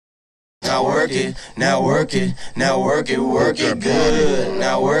now work it, now work it, now work it good.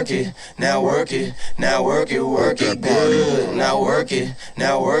 Now work it, now work it, now work it good. Now work it,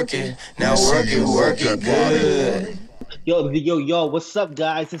 now work it, now work it good. Yo, what's up,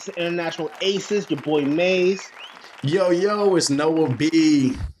 guys? It's the International Aces, your boy Maze. Yo, it's Noah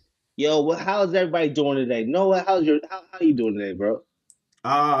B. Yo, how's everybody doing today? Noah, how you doing today, bro?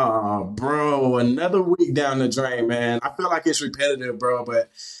 Bro, another week down the drain, man. I feel like it's repetitive, bro, but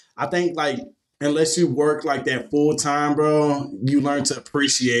I think like unless you work like that full time, bro, you learn to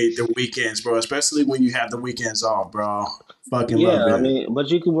appreciate the weekends, bro, especially when you have the weekends off, bro. Fucking love it. I mean, but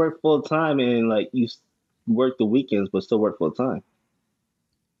you can work full time and like you work the weekends, but still work full time.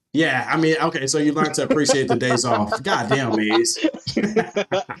 Yeah, I mean, okay, so you learn to appreciate the days off. Goddamn, Maze.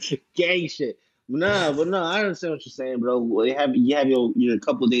 Gang shit. But no, I understand what you're saying, bro. You have your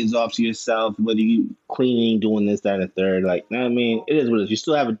couple of days off to yourself, whether you cleaning, doing this, that, and the third. Like, I mean, it is what it is. You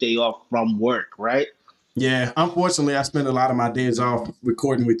still have a day off from work, right? Yeah, unfortunately, I spend a lot of my days off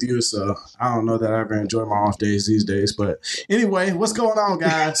recording with you, so I don't know that I ever enjoy my off days these days. But anyway, what's going on,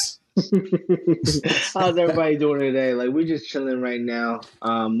 guys? How's everybody doing today? Like, we're just chilling right now.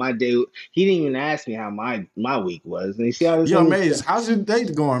 My day, he didn't even ask me how my week was. And you see how this Yo, Maze, how's your day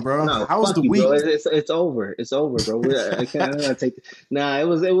going, bro? No, how was the week? Bro. It's over. It's over, bro. I can't take it. Nah, it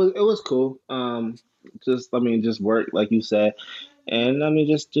was cool. Just work, like you said. And I mean,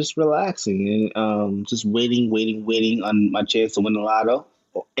 just relaxing and just waiting on my chance to win the lotto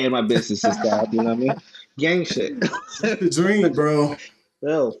and my business is that, you know what I mean? Gang shit. The dream, bro.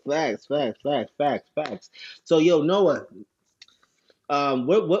 Yo, facts. So, yo, Noah,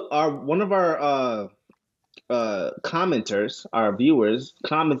 what are one of our commenters, our viewers,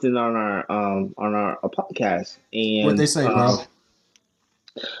 commented on our podcast, and what they say, bro?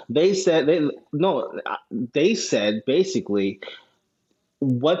 They said basically,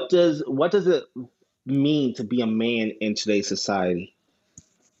 what does it mean to be a man in today's society?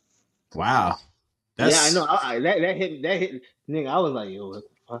 Wow. I know. That hit. Nigga, I was like, yo, what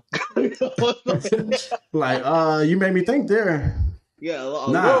the fuck? Like, you made me think there. Yeah.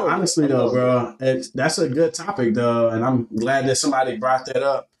 Honestly though, bro, that's a good topic though, and I'm glad that somebody brought that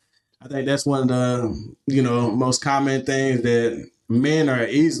up. I think that's one of the most common things that men are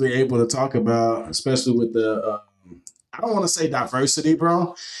easily able to talk about, especially with the I don't want to say diversity,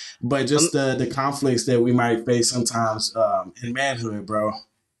 bro, but just the conflicts that we might face sometimes in manhood, bro.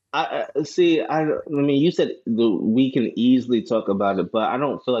 I see. I mean, you said we can easily talk about it, but I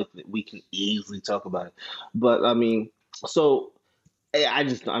don't feel like we can easily talk about it. But I mean, so I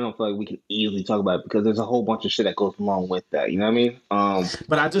don't feel like we can easily talk about it because there's a whole bunch of shit that goes along with that. You know what I mean?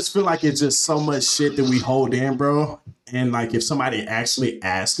 But I just feel like it's just so much shit that we hold in, bro. And like, if somebody actually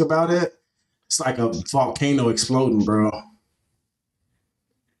asks about it, it's like a volcano exploding, bro.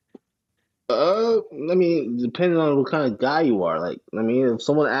 I mean, depending on what kind of guy you are, like, I mean, if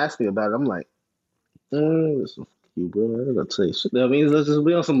someone asks me about it, I'm like, this is you, bro. I gotta tell you shit. I mean, let's just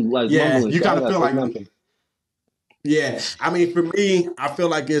be on some like mumbling. You gotta feel like nothing. Yeah, I mean, for me, I feel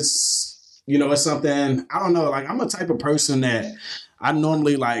like it's it's something. I don't know. Like, I'm a type of person that I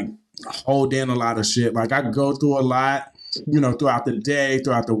normally like hold in a lot of shit. Like, I go through a lot, throughout the day,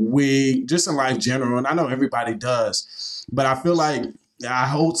 throughout the week, just in life general. And I know everybody does, but I feel like I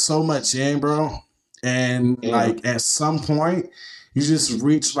hold so much in, bro. And like at some point, you just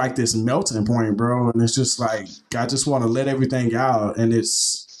reach like this melting point, bro. And it's just like, I just want to let everything out. And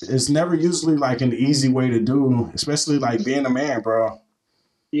it's never usually like an easy way to do, especially like being a man, bro.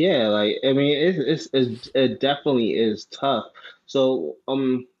 Yeah, like, I mean, it definitely is tough. So,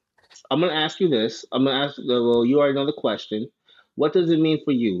 I'm gonna ask you this. I'm gonna ask. Well, you already know the question. What does it mean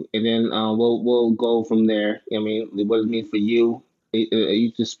for you? And then we'll go from there. I mean, what does it mean for you?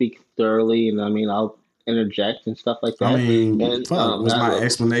 You can speak thoroughly, and I mean, I'll interject and stuff like that. I mean, and, was my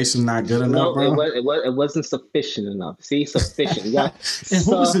explanation not good enough, bro? It wasn't sufficient enough. See, sufficient. And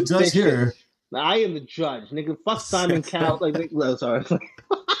who was the judge here? I am the judge, nigga. Fuck Simon Cowell. Like, no, sorry. All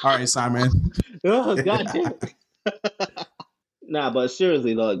right, Simon. Oh, goddamn. Nah, but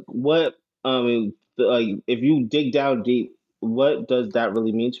seriously, like, what? I mean, like, if you dig down deep, what does that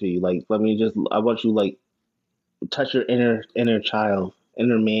really mean to you? Like, I want you like touch your inner child,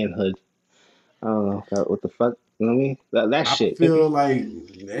 inner manhood. I don't know what the fuck. You know what I mean? That shit. I feel like,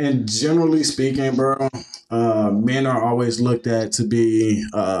 and generally speaking, bro, men are always looked at to be,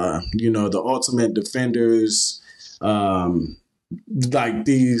 the ultimate defenders, like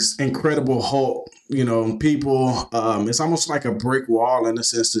these incredible Hulk, people. It's almost like a brick wall in a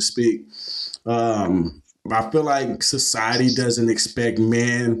sense to speak. I feel like society doesn't expect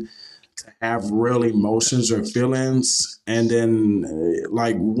men to have real emotions or feelings. And then,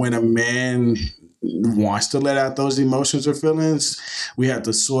 like, when a man wants to let out those emotions or feelings, we have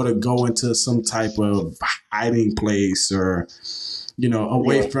to sort of go into some type of hiding place or,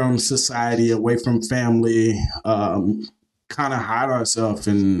 away Yeah, from society, away from family, kind of hide ourselves.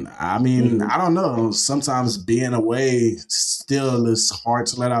 And I mean, hmm I don't know. Sometimes being away still is hard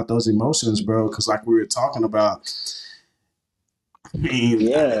to let out those emotions, bro. Because, like we were talking about, I mean,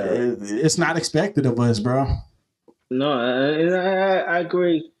 yeah. it's not expected of us, bro. No, I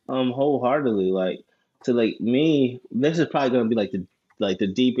agree wholeheartedly. Like to like me, this is probably gonna be like the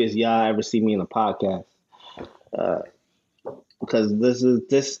deepest y'all ever see me in a podcast. Uh, because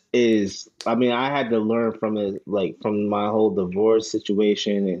this is I mean I had to learn from it like from my whole divorce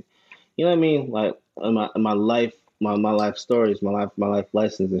situation and you know what I mean like in my life my life stories my life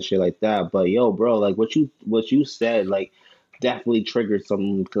lessons and shit like that. But yo, bro, like what you said like definitely triggered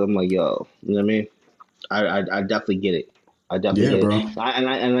something because I'm like yo, you know what I mean. I definitely get it. I definitely Yeah, get it. bro.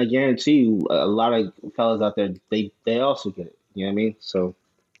 And I guarantee you, a lot of fellas out there, they also get it. You know what I mean? So,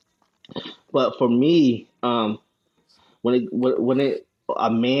 but for me, when it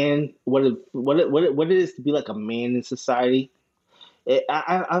a man, what it is to be like a man in society,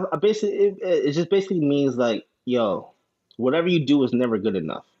 I basically it just basically means like yo, whatever you do is never good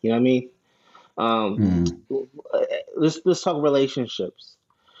enough. You know what I mean? Um, Mm. let's talk relationships.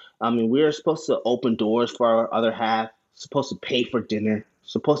 I mean, we're supposed to open doors for our other half, supposed to pay for dinner,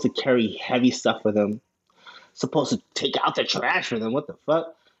 supposed to carry heavy stuff for them, supposed to take out the trash for them. What the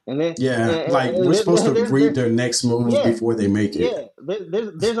fuck? And then, Yeah, like we're supposed to and read their next move yeah, before they make it. yeah.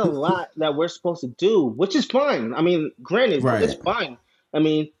 There's a lot that we're supposed to do, which is fine. I mean, granted, it's Right, fine. I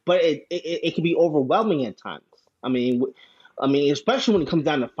mean, but it can be overwhelming at times. I mean, especially when it comes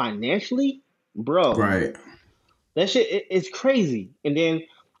down to financially, bro. right, That shit is crazy. And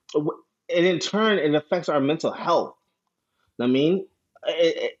in turn, it affects our mental health. I mean,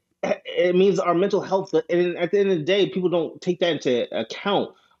 it means our mental health. And at the end of the day, people don't take that into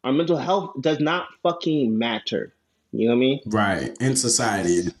account. Our mental health does not fucking matter. You know what I mean? right. In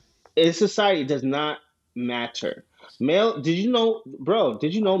society. In society, it does not matter. Did you know, bro?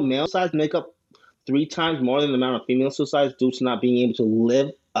 Did you know male suicides make up 3 times more than the amount of female suicides due to not being able to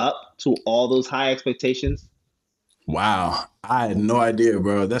live up to all those high expectations? Wow. I had no idea,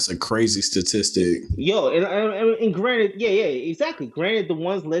 bro. That's a crazy statistic. Yo, and granted, yeah, exactly. Granted, the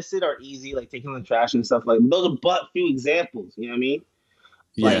ones listed are easy, like taking the trash and stuff like. Those are but few examples. You know what I mean?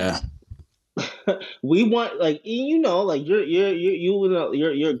 Like Yeah, we want, like like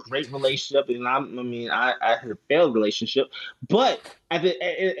you're a great relationship, and I mean, I had a failed relationship, but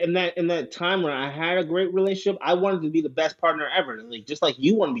in that time when I had a great relationship, I wanted to be the best partner ever, like just like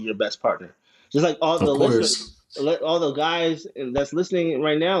you want to be your best partner, just like all of the listeners, course. all the guys that's listening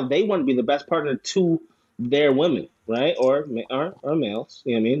right now, they want to be the best partner to their women, right? Or males,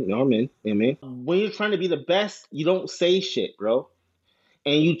 you know what I mean, or men, you know what I mean. When you're trying to be the best, you don't say shit, bro,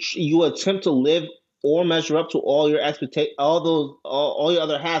 and you attempt to live or measure up to all your all your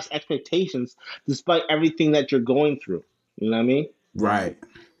other half's expectations, despite everything that you're going through. You know what I mean? Right.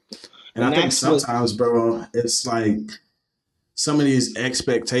 And I And think that's what. sometimes, bro, it's like some of these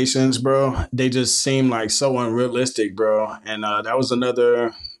expectations, bro, they just seem like so unrealistic, bro. And that was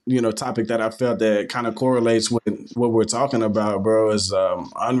another, topic that I felt that kind of correlates with what we're talking about, bro, is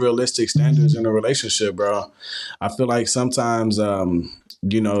unrealistic standards in a relationship, bro. I feel like sometimes,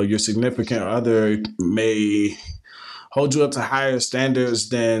 your significant other may hold you up to higher standards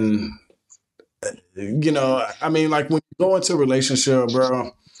than, I mean, like when you go into a relationship,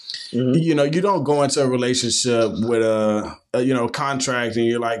 bro, Mhm. you don't go into a relationship with a contract and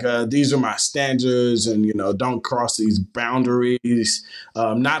you're like, these are my standards and, don't cross these boundaries.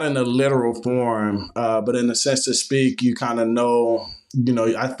 Not in a literal form, but in a sense to speak, you kind of know,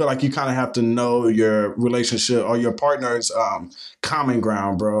 I feel like you kind of have to know your relationship or your partner's common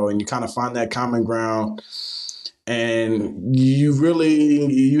ground, bro. And you kind of find that common ground and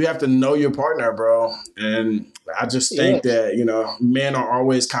you have to know your partner, bro. And I just Yeah, think that men are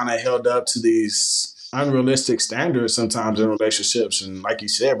always kind of held up to these unrealistic standards sometimes in relationships, and like you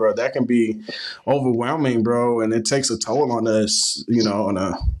said, bro, that can be overwhelming, bro, and it takes a toll on us, on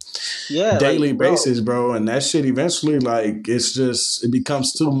a yeah, like daily bro, basis, bro. And that shit eventually, like, it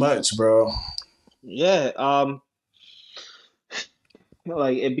becomes too much, bro. yeah,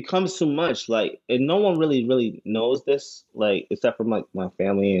 like it becomes too much, like, and no one really knows this, like, except from like my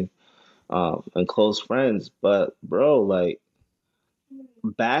family and close friends. But bro, like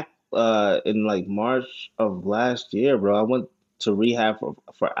back in like March of last year, bro, I went to rehab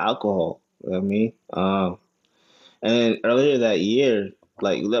for alcohol. You know what I mean? And then earlier that year,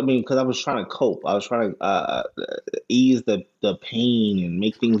 Like, I mean, because I was trying to cope. I was trying to ease the pain and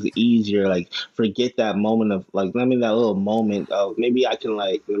make things easier. Like, forget that moment of like, let me that little moment of maybe I can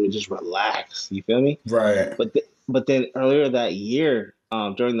like let me just relax. You feel me? Right. But then earlier that year,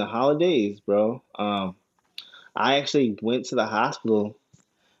 during the holidays, bro, I actually went to the hospital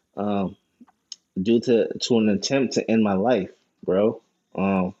um, due to an attempt to end my life, bro.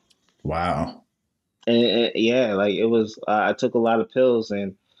 Um, Wow. and yeah, like it was. I took a lot of pills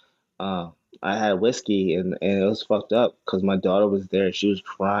and uh, I had whiskey and it was fucked up because my daughter was there. She was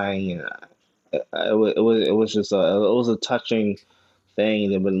crying and it was just it was a touching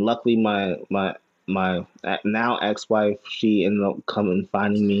thing. But luckily, my now ex wife, she ended up coming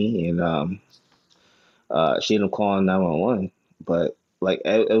finding me and she ended up calling 911. But like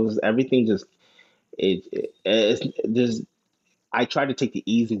it was everything just it's just I tried to take the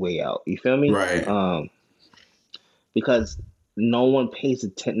easy way out. You feel me? Right. Because no one pays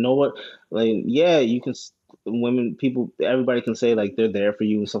attention. No one, like, yeah, you can, women, people, everybody can say like they're there for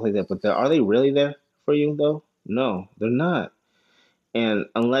you and stuff like that, but are they really there for you though? No, they're not. And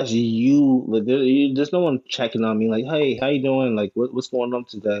unless like, there's no one checking on me, like, hey, how you doing? Like, what's going on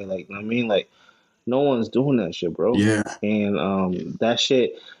today? Like, I mean, like, no one's doing that shit, bro. Yeah. And that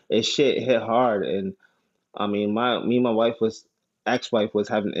shit hit hard. And I mean, me and my wife was ex-wife was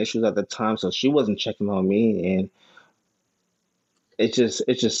having issues at the time, so she wasn't checking on me, and it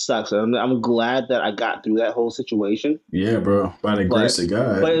just sucks. I'm glad that I got through that whole situation, Yeah, bro. By the grace but of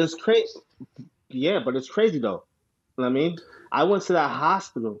but God. it's crazy. Yeah, but it's crazy though. You know what I mean, I went to that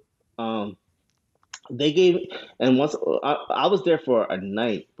hospital. Um, they gave and once I was there for a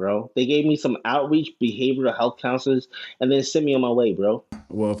night, bro. They gave me some outreach behavioral health counselors, and then sent me on my way, bro.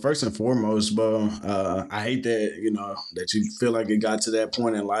 Well, first and foremost, bro, I hate that, that you feel like it got to that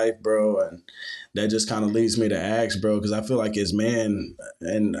point in life, bro. And that just kind of leads me to ask, bro, because I feel like as men,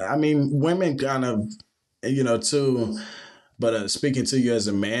 and I mean, women kind of, too. But speaking to you as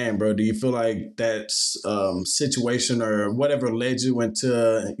a man, bro, do you feel like that situation or whatever led you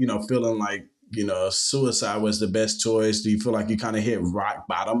into, feeling like, suicide was the best choice? Do you feel like you kind of hit rock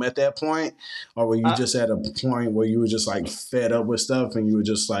bottom at that point? Or were you Uh, just at a point where you were just like fed up with stuff and you were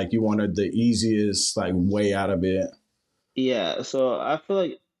just like, you wanted the easiest like way out of it? yeah. So I feel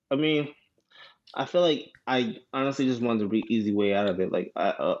like, I mean, I feel like I honestly just wanted the easy way out of it. Like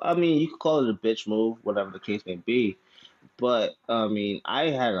I mean, you could call it a bitch move, whatever the case may be. But I mean, I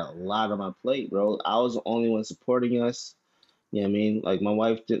had a lot on my plate, bro. I was the only one supporting us. You know what I mean? Like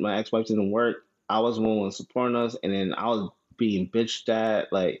my ex-wife didn't work. I was the one supporting us, and then I was being bitched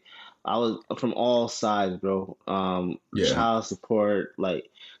at. Like I was from all sides, bro. Yeah. Child support, like, you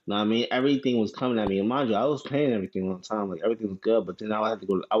know what I mean? Everything was coming at me. And mind you, I was paying everything on time. Like everything was good, but then I had to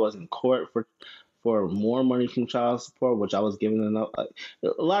go. I was in court for more money from child support, which I was giving enough.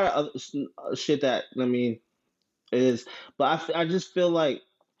 A lot of other shit that I mean is, but I just feel like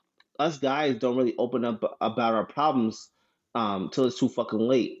us guys don't really open up about our problems till it's too fucking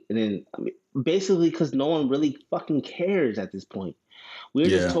late, and then I mean, basically because no one really fucking cares at this point. We're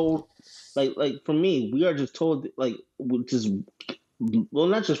just Yeah. told, like for me, we are just told like just well,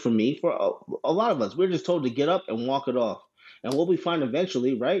 not just for me, for a lot of us, we're just told to get up and walk it off, and what we find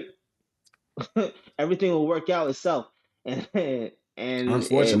eventually, right? Everything will work out itself, and and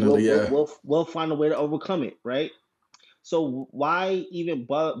Unfortunately, yeah. we'll find a way to overcome it, right? So why even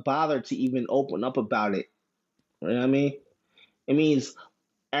bother to even open up about it? You know what I mean? It means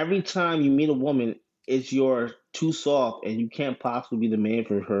every time you meet a woman, it's you're too soft and you can't possibly be the man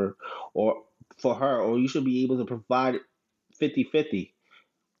or for her, or you should be able to provide 50-50.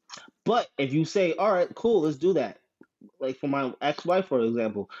 But if you say, all right, cool, let's do that. Like for my ex-wife, for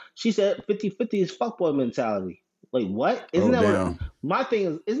example, she said 50-50 is fuckboy mentality. Like what? Isn't Oh, that what damn. my thing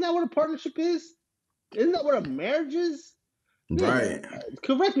is? Isn't that what a partnership is? Isn't that what a marriage is? Nigga, Right.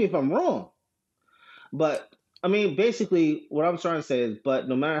 correct me if I'm wrong. But I mean, basically, what I'm trying to say is, but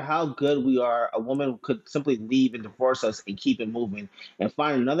no matter how good we are, a woman could simply leave and divorce us and keep it moving and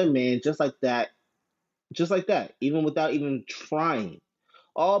find another man just like that, even without even trying.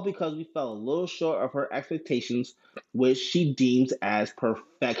 All because we fell a little short of her expectations, which she deems as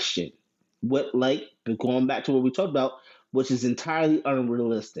perfection. What, like, going back to what we talked about, which is entirely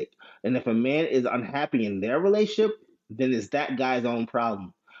unrealistic. And if a man is unhappy in their relationship, then it's that guy's own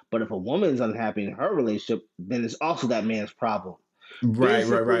problem. But if a woman is unhappy in her relationship, then it's also that man's problem. Right, right,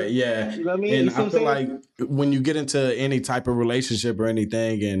 Basically, right. Yeah. you know what I mean? And You see I what I'm feel saying? like when you get into any type of relationship or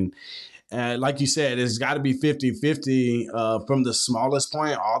anything, and like you said, it's got to be 50-50 from the smallest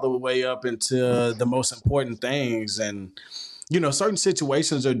point all the way up into the most important things. And, certain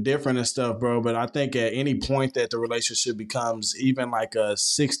situations are different and stuff, bro. But I think at any point that the relationship becomes even like a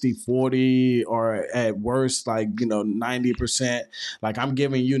 60-40, or at worst, like, 90%, like I'm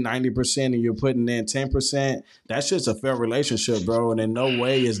giving you 90% and you're putting in 10%, that's just a fair relationship, bro. And in no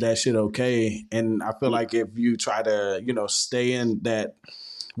way is that shit okay. And I feel like if you try to, stay in that,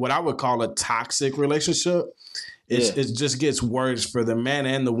 what I would call a toxic relationship, it just gets worse for the man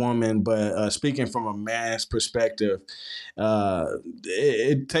and the woman. But speaking from a man's perspective,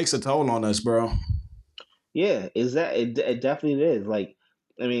 it takes a toll on us, bro. Yeah, is that it definitely is. Like,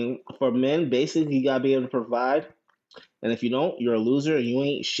 I mean, for men, basically you gotta be able to provide. And if you don't, you're a loser and you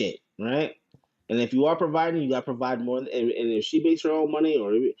ain't shit, right? And if you are providing, you got to provide more. And if she makes her own money,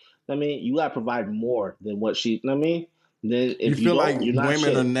 or I mean, you got to provide more than what she. I mean, then You if you feel like don't, you're not women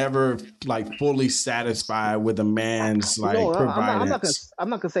are shit. never like fully satisfied with a man's No, like I'm not. I'm not gonna. providence. I'm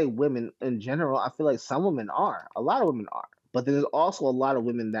not gonna say women in general. I feel like some women are. A lot of women are, but there's also a lot of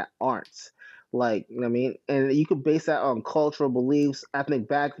women that aren't. Like, you know what I mean, and you could base that on cultural beliefs, ethnic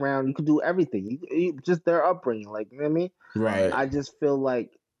background. You could do everything. You just their upbringing. Like, you know what I mean. Right. I just feel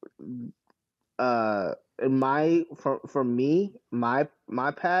like in my for me my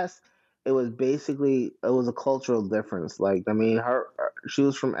past, it was basically it was a cultural difference. Like, I mean, she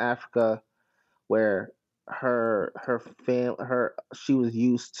was from Africa, where her she was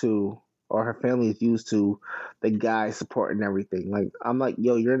used to, or her family is used to, the guy supporting everything. Like, I'm like,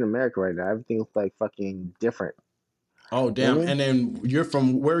 yo, you're in America right now, everything's like fucking different. Oh, You know damn. what I mean? And then you're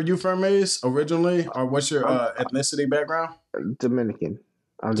from, where are you from, Ace, originally? Or what's your I'm ethnicity background? Dominican.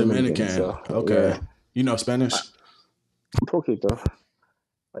 I'm Dominican, Dominican. so Okay. yeah. You know I, Spanish? poquito.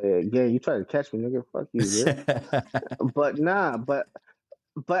 Yeah, you try to catch me, nigga. Fuck you, yeah. But nah, but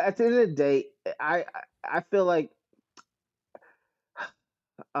at the end of the day, I I feel like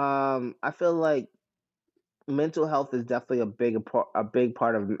I feel like mental health is definitely a big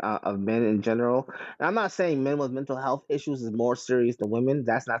part of men in general. And I'm not saying men with mental health issues is more serious than women.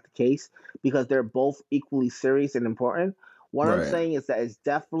 That's not the case, because they're both equally serious and important. What I'm Right. saying is that it's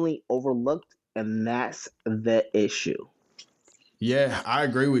definitely overlooked, and that's the issue. Yeah, I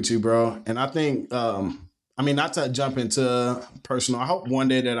agree with you, bro. And I think, I mean, not to jump into personal, I hope one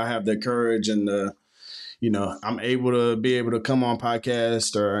day that I have the courage and the, I'm able to come on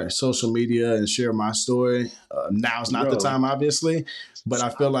podcast or social media and share my story. Now's not the Bro, time, obviously, but I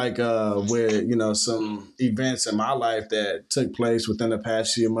feel like with, some events in my life that took place within the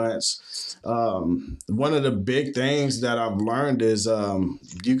past few months, one of the big things that I've learned is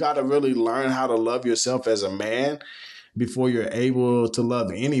you got to really learn how to love yourself as a man before you're able to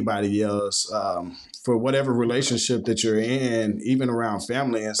love anybody else. For whatever relationship that you're in, even around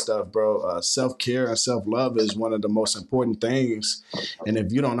family and stuff, bro, self care and self love is one of the most important things. And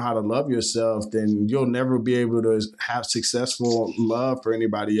if you don't know how to love yourself, then you'll never be able to have successful love for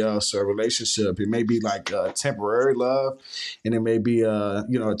anybody else or a relationship. It may be like a temporary love, and it may be a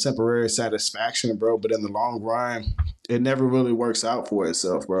temporary satisfaction, bro. But in the long run, it never really works out for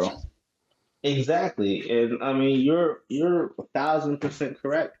itself, bro. exactly. And I mean, you're 1,000%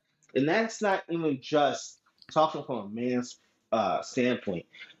 correct. And that's not even just talking from a man's standpoint.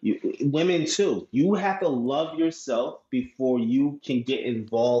 Women too. You have to love yourself before you can get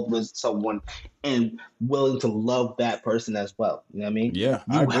involved with someone and willing to love that person as well. You know what I mean? Yeah,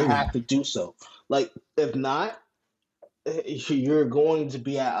 I You agree. have to do so. Like, if not, you're going to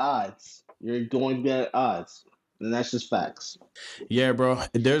be at odds. You're going to be at odds. And that's just facts. Yeah, bro.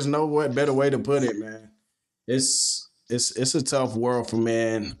 There's no better way to put it, man. It's a tough world for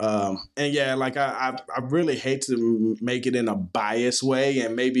men. And yeah, like I really hate to make it in a biased way,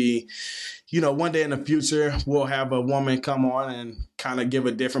 and maybe one day in the future we'll have a woman come on and kind of give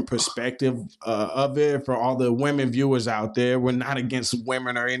a different perspective of it for all the women viewers out there. We're not against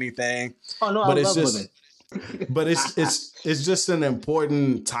women or anything, Oh no, I but it's love women. just but it's just an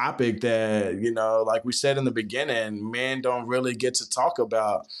important topic that like we said in the beginning, men don't really get to talk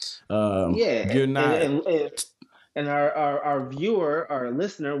about. Yeah, You're not. and our viewer, our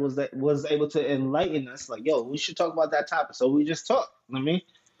listener, was able to enlighten us. Like, yo, we should talk about that topic. So we just talk. You know what I mean,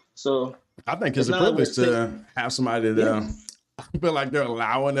 so I think it's it's a not like we're privilege saying, to have somebody yeah, to feel like they're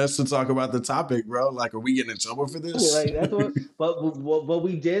allowing us to talk about the topic, bro. Like, are we getting in trouble for this? like that's what. But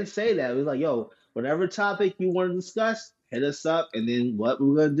we did say that. We was like, yo, whatever topic you want to discuss, hit us up, and then what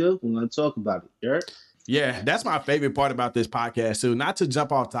we're gonna do, we're gonna talk about it. Sure. Yeah, that's my favorite part about this podcast too. Not to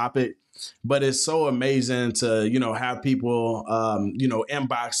jump off topic, but it's so amazing to have people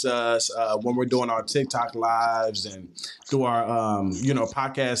inbox us when we're doing our TikTok lives and through our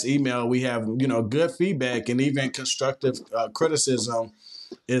podcast email. We have good feedback and even constructive criticism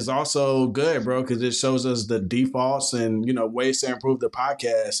is also good, bro, because it shows us the defaults and, you know, ways to improve the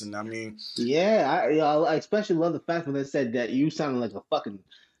podcast. And I mean, Yeah, I especially love the fact when they said that you sounded like a fucking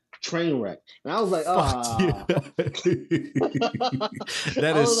train wreck, and I was like, fuck you. ah.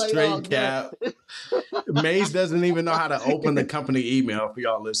 That I is was like, straight oh, cap. Maze doesn't even know how to open the company email for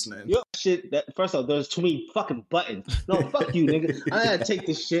y'all listening. Yo, shit. That first off, there's too many fucking buttons. No, fuck you, nigga. I gotta take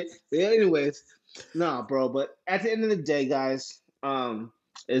this shit. Yeah, anyways, nah, bro. But at the end of the day, guys,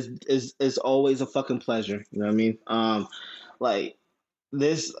 is always a fucking pleasure. You know what I mean? Like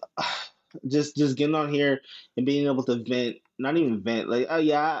this, just getting on here and being able to vent. Not even vent. Like, oh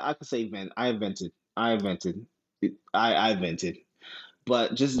yeah, I could say vent. I vented. I vented.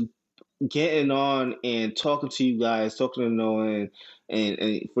 But just getting on and talking to you guys, talking to Noah,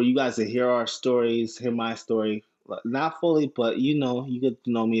 and for you guys to hear our stories, hear my story, not fully, but you know, you get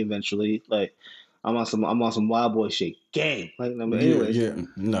to know me eventually. Like I'm on some wild boy shit, gang. Like, anyways, yeah,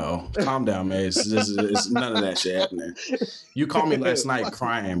 no, calm down, man. It's none of that shit happening. You called me last night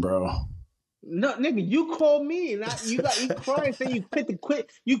crying, bro. No, nigga, you called me and you crying saying you quit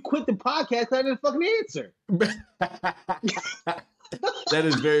the podcast. I didn't fucking answer. That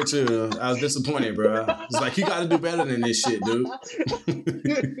is very true. I was disappointed, bro. It's like, you got to do better than this shit, dude.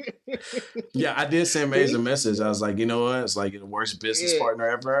 Yeah, I did send Maze a message. I was like, you know what? It's like the worst business partner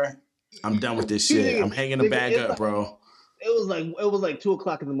ever. I'm done with this shit. I'm hanging the bag up, bro. It was like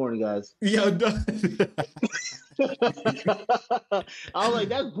 2:00 in the morning, guys. Yo, I was like,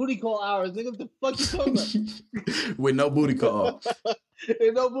 that's booty call hours, nigga. What the fuck you talking about? With no booty call.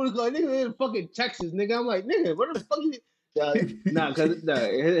 There's no booty call. Nigga in fucking Texas, nigga. I'm like, nigga, where the fuck you?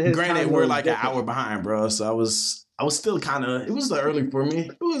 Granted, we're like an hour behind, bro. So I was still kind of. It was early for me.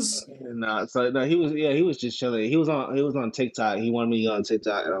 It was. He was just chilling. He was on TikTok. He wanted me to go on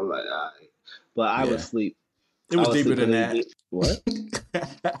TikTok, and I was like, all right. But I was asleep. It was deeper than that. What?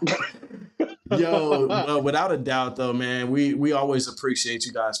 Yo, without a doubt, though, man, we always appreciate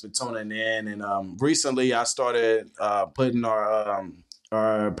you guys for tuning in. And recently, I started putting our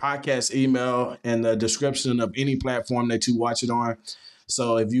podcast email in the description of any platform that you watch it on.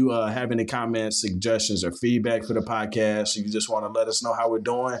 So if you have any comments, suggestions, or feedback for the podcast, you just want to let us know how we're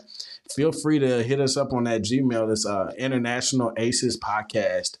doing, feel free to hit us up on that Gmail. It's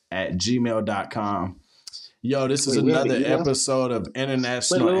internationalacespodcast@gmail.com. Yo, this is another episode of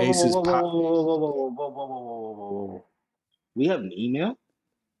International Aces Podcast. We have an email?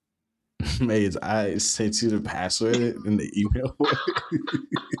 Maze, I sent you the password in the email.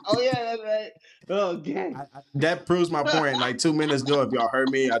 Oh, yeah, that's right. Oh, okay. That proves my point. Like 2 minutes ago, if y'all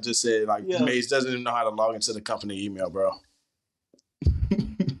heard me, I just said, like, Maze doesn't even know how to log into the company email, bro.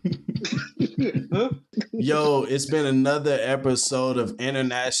 Yo, it's been another episode of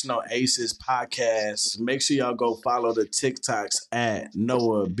International Aces Podcast. Make sure y'all go follow the TikToks at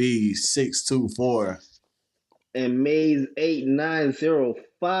NoahB624 and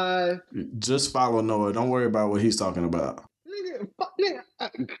Maze8905. Just follow Noah. Don't worry about what he's talking about. Nigga,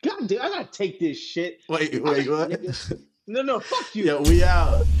 God damn, I gotta take this shit. Wait, what? No, fuck you. Yo, we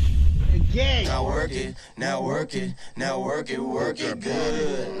out. Gang. Now work it good. Now work it good. Now work it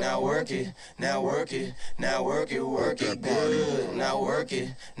good. Now work it good. Now work it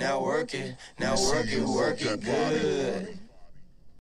good.